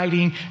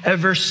 life-guiding,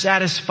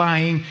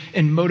 ever-satisfying,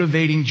 and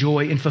motivating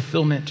joy and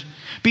fulfillment.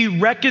 Be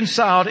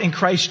reconciled in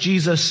Christ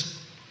Jesus.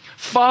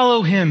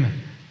 Follow Him.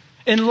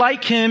 And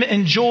like Him,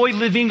 enjoy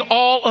living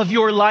all of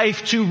your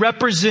life to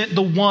represent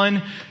the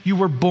one you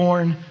were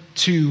born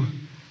to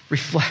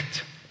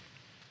reflect.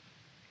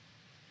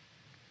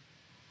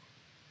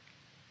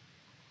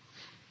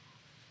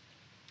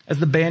 As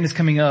the band is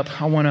coming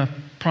up, I want to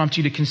prompt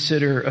you to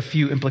consider a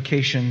few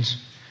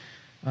implications.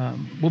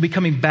 We'll be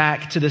coming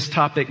back to this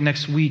topic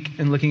next week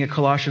and looking at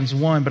Colossians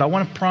 1, but I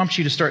want to prompt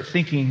you to start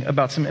thinking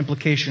about some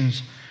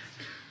implications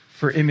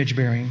for image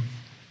bearing.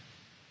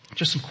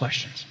 Just some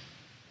questions.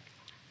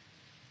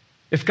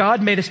 If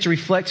God made us to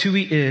reflect who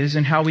He is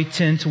and how we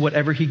tend to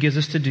whatever He gives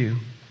us to do,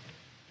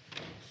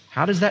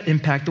 how does that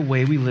impact the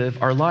way we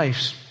live our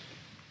lives?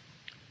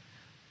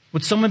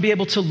 Would someone be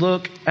able to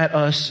look at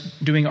us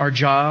doing our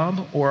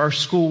job or our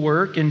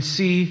schoolwork and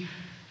see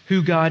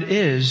who God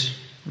is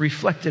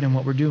reflected in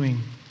what we're doing?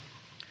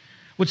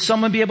 Would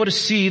someone be able to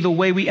see the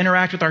way we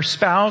interact with our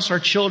spouse, our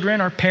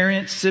children, our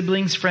parents,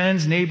 siblings,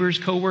 friends, neighbors,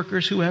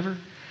 coworkers, whoever?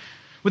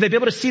 Would they be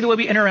able to see the way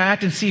we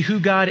interact and see who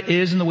God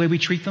is in the way we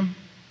treat them?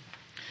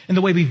 In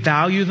the way we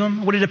value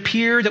them? Would it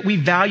appear that we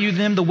value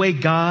them the way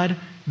God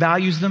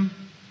values them,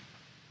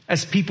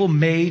 as people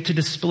made to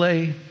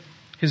display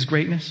His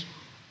greatness?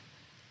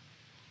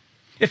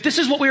 If this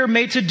is what we were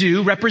made to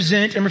do,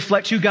 represent and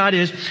reflect who God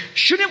is,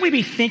 shouldn't we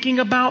be thinking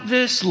about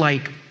this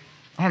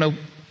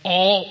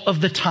all of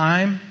the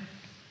time?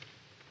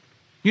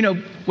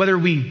 Whether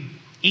we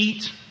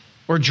eat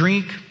or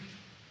drink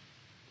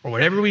or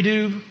whatever we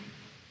do.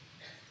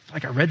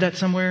 Like I read that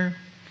somewhere.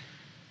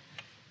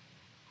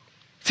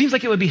 It seems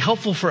like it would be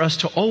helpful for us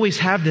to always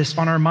have this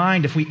on our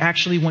mind if we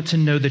actually want to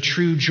know the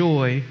true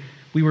joy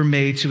we were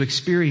made to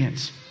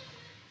experience.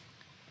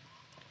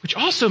 Which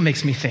also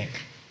makes me think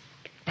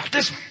about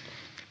this one.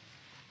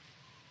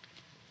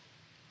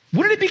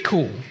 Wouldn't it be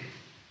cool?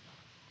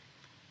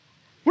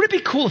 Wouldn't it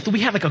be cool if we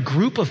had a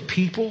group of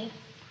people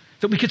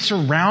that we could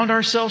surround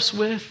ourselves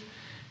with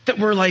that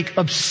were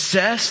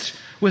obsessed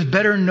with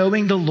better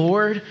knowing the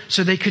Lord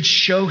so they could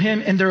show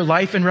Him in their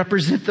life and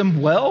represent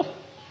them well?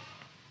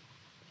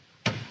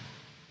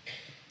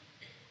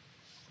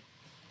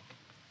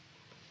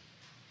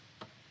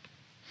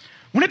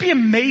 Wouldn't it be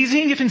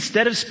amazing if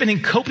instead of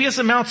spending copious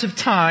amounts of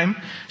time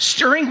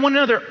stirring one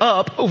another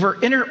up over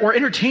or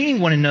entertaining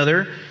one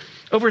another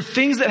over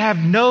things that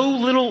have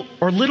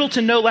little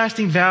to no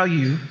lasting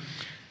value,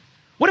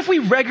 what if we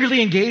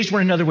regularly engaged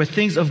one another with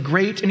things of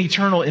great and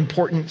eternal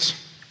importance?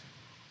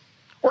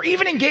 Or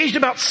even engaged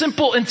about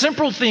simple and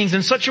temporal things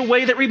in such a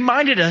way that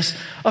reminded us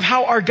of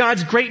how our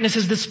God's greatness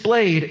is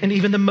displayed in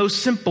even the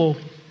most simple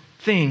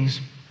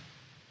things.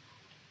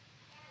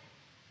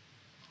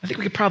 I think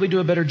we could probably do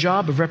a better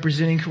job of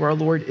representing who our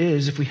Lord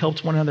is if we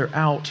helped one another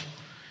out,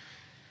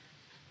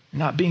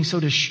 not being so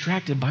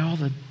distracted by all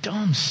the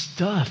dumb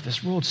stuff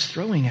this world's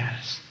throwing at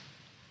us.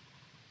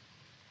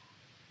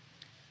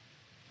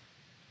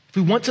 If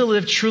we want to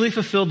live truly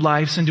fulfilled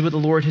lives and do what the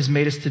Lord has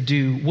made us to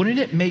do, wouldn't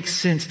it make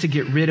sense to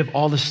get rid of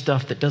all the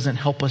stuff that doesn't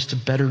help us to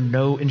better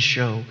know and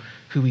show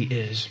who He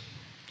is?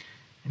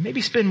 And maybe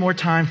spend more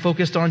time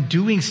focused on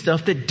doing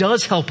stuff that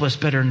does help us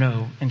better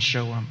know and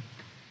show Him.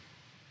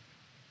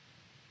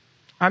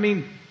 I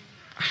mean,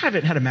 I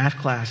haven't had a math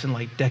class in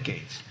like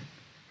decades,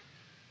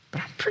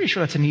 but I'm pretty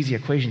sure that's an easy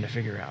equation to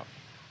figure out.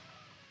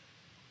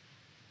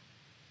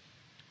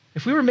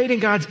 If we were made in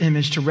God's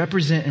image to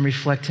represent and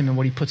reflect Him in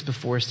what He puts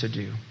before us to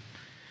do,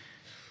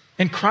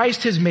 and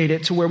Christ has made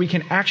it to where we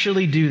can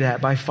actually do that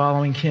by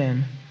following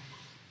Him,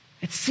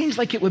 it seems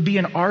like it would be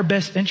in our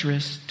best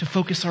interest to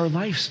focus our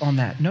lives on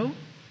that, no?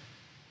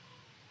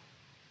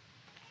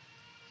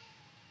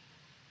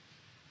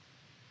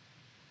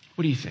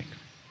 What do you think?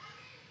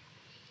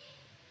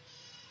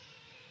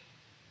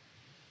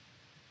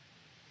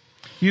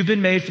 You've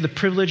been made for the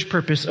privileged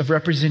purpose of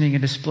representing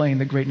and displaying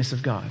the greatness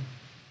of God.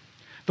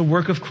 The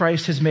work of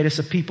Christ has made us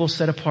a people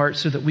set apart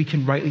so that we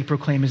can rightly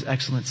proclaim His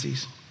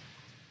excellencies.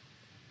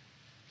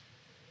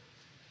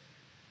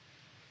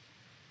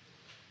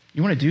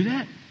 You want to do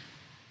that?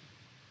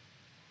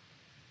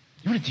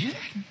 You want to do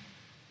that?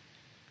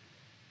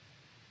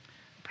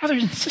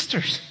 Brothers and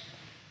sisters,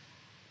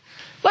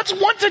 let's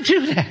want to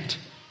do that.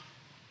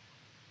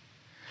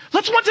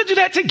 Let's want to do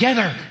that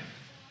together.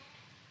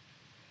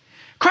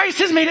 Christ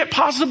has made it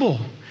possible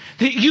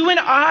that you and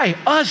I,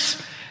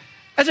 us,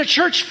 as a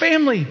church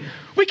family,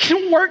 we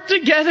can work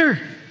together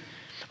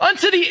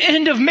unto the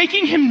end of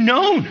making Him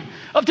known,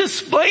 of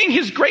displaying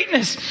His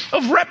greatness,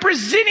 of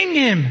representing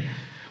Him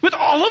with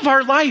all of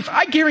our life.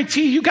 I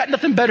guarantee you got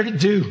nothing better to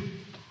do.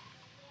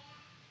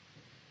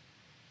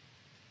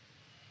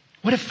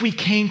 What if we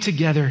came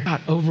together,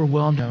 not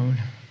overwhelmed?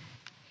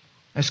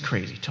 That's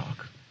crazy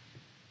talk.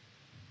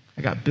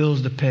 I got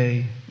bills to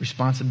pay,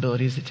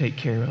 responsibilities to take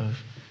care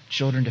of,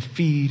 children to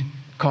feed,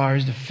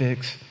 cars to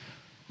fix,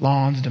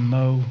 lawns to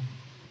mow,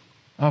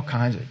 all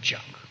kinds of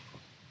junk.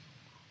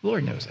 The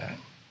Lord knows that.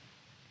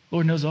 The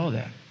Lord knows all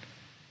that.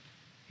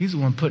 He's the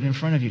one putting in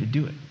front of you to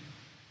do it.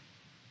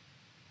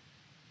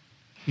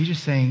 He's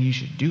just saying you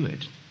should do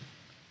it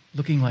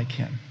looking like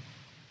Him.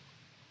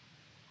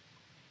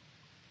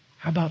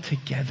 How about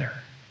together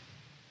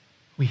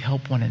we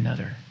help one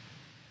another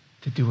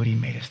to do what He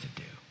made us to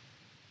do?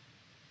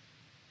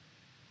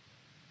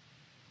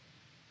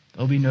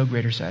 There'll be no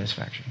greater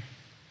satisfaction.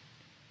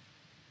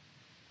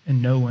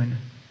 And no one,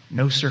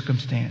 no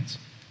circumstance,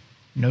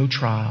 no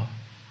trial,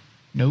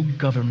 no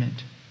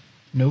government,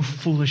 no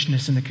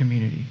foolishness in the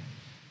community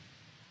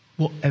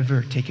will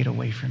ever take it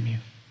away from you.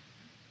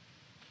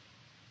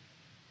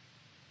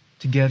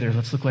 Together,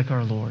 let's look like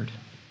our Lord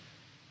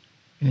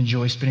and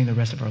enjoy spending the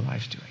rest of our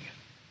lives doing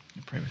it.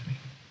 You pray with me.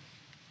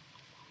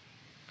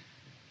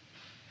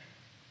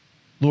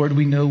 Lord,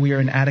 we know we are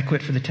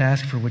inadequate for the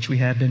task for which we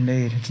have been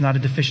made. It's not a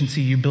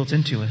deficiency you built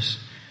into us.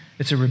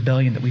 It's a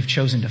rebellion that we've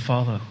chosen to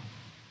follow.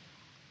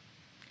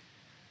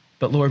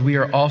 But Lord, we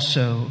are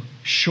also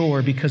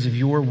sure because of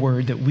your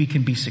word that we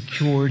can be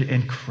secured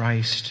in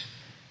Christ.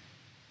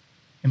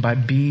 And by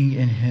being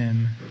in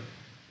Him,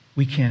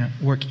 we can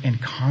work in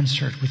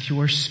concert with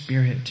your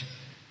Spirit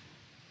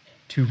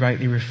to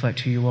rightly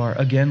reflect who you are.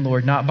 Again,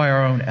 Lord, not by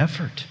our own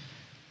effort,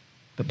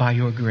 but by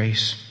your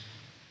grace.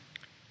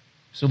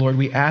 So Lord,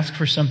 we ask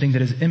for something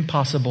that is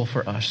impossible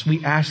for us.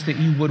 We ask that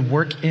you would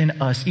work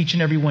in us, each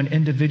and every one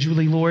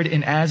individually, Lord,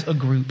 and as a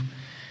group,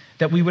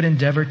 that we would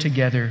endeavor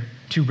together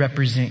to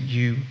represent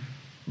you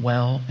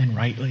well and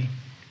rightly.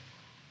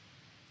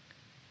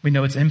 We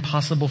know it's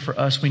impossible for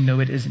us. We know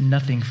it is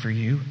nothing for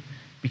you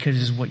because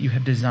it is what you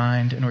have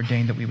designed and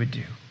ordained that we would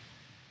do.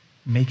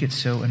 Make it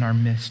so in our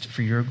midst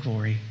for your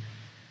glory.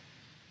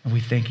 And we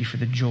thank you for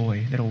the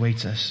joy that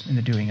awaits us in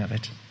the doing of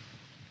it.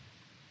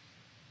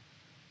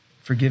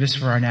 Forgive us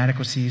for our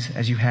inadequacies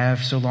as you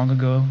have so long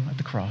ago at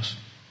the cross.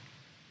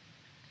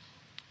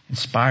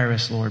 Inspire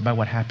us, Lord, by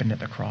what happened at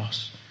the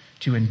cross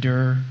to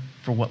endure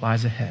for what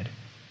lies ahead,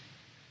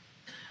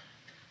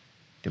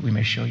 that we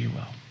may show you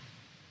well.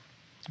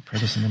 I pray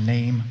this in the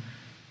name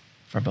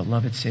of our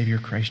beloved Savior,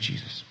 Christ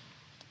Jesus.